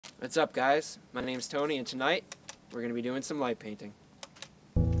What's up, guys? My name's Tony, and tonight we're going to be doing some light painting.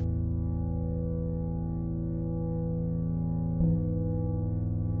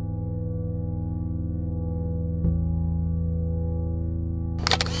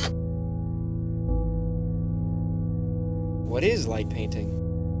 What is light painting?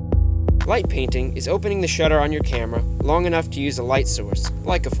 Light painting is opening the shutter on your camera long enough to use a light source,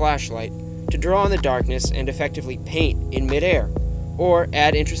 like a flashlight, to draw in the darkness and effectively paint in midair, or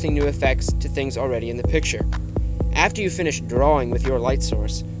add interesting new effects to things already in the picture. After you finish drawing with your light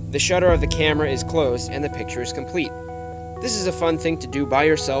source, the shutter of the camera is closed and the picture is complete. This is a fun thing to do by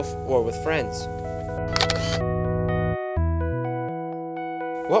yourself or with friends.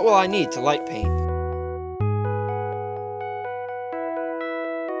 What will I need to light paint?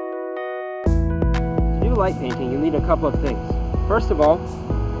 To do light painting, you'll need a couple of things. First of all,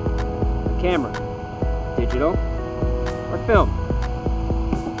 a camera, digital or film.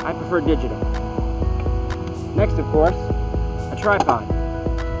 I prefer digital. Next, of course, a tripod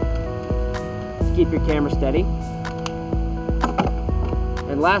to keep your camera steady.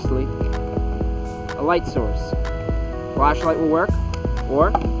 And lastly, a light source. Flashlight will work, or,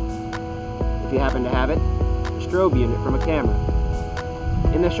 if you happen to have it, a strobe unit from a camera.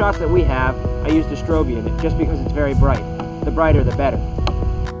 In the shots that we have, I used a strobe unit just because it's very bright. The brighter, the better.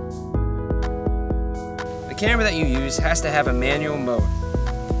 The camera that you use has to have a manual mode.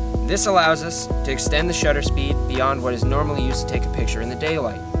 This allows us to extend the shutter speed beyond what is normally used to take a picture in the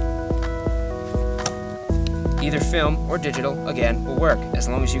daylight. Either film or digital, again, will work as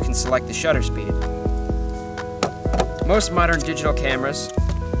long as you can select the shutter speed. Most modern digital cameras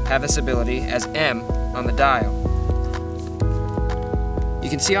have this ability as M on the dial. You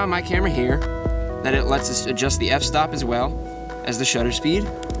can see on my camera here that it lets us adjust the f-stop as well as the shutter speed.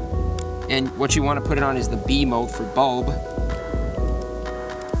 And what you want to put it on is the B mode for bulb.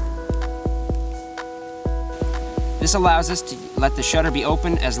 This allows us to let the shutter be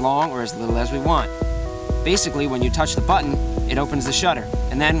open as long or as little as we want. Basically, when you touch the button, it opens the shutter,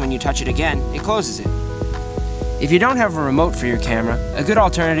 and then when you touch it again, it closes it. If you don't have a remote for your camera, a good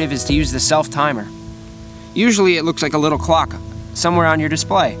alternative is to use the self-timer. Usually it looks like a little clock somewhere on your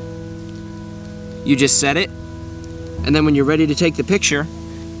display. You just set it, and then when you're ready to take the picture,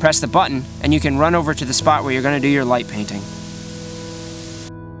 press the button, and you can run over to the spot where you're going to do your light painting.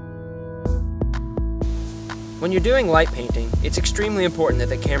 When you're doing light painting, it's extremely important that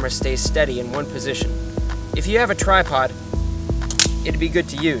the camera stays steady in one position. If you have a tripod, it'd be good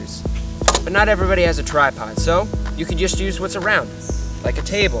to use. But not everybody has a tripod, so you could just use what's around, like a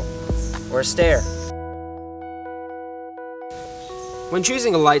table or a stair. When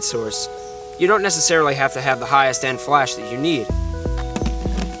choosing a light source, you don't necessarily have to have the highest end flash that you need.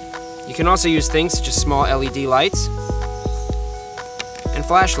 You can also use things such as small LED lights and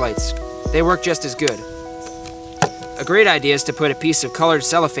flashlights. They work just as good. A great idea is to put a piece of colored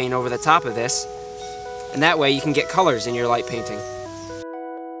cellophane over the top of this, and that way you can get colors in your light painting.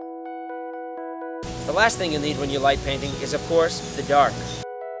 The last thing you'll need when you're light painting is, of course, the dark.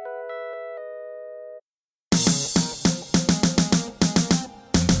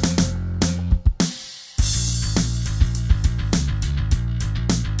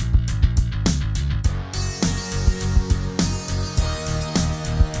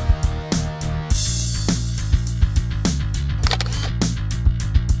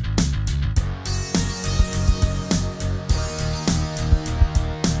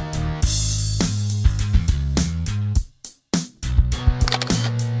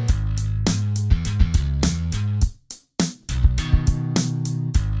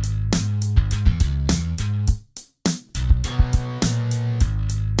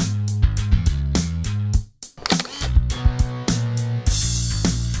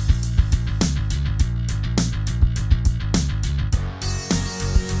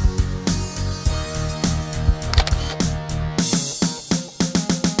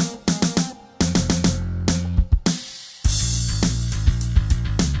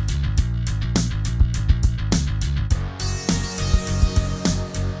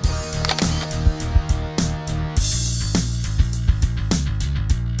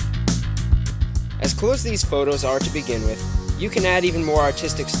 As cool as these photos are to begin with, you can add even more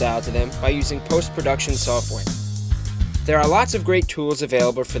artistic style to them by using post-production software. There are lots of great tools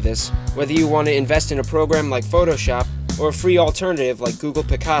available for this, whether you want to invest in a program like Photoshop or a free alternative like Google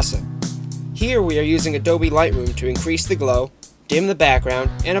Picasa. Here we are using Adobe Lightroom to increase the glow, dim the background,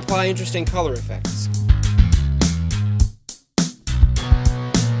 and apply interesting color effects.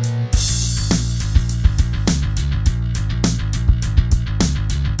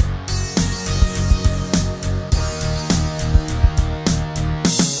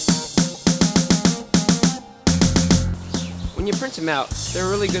 print them out, they're a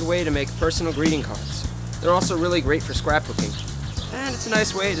really good way to make personal greeting cards. They're also really great for scrapbooking, and it's a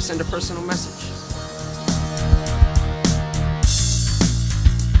nice way to send a personal message.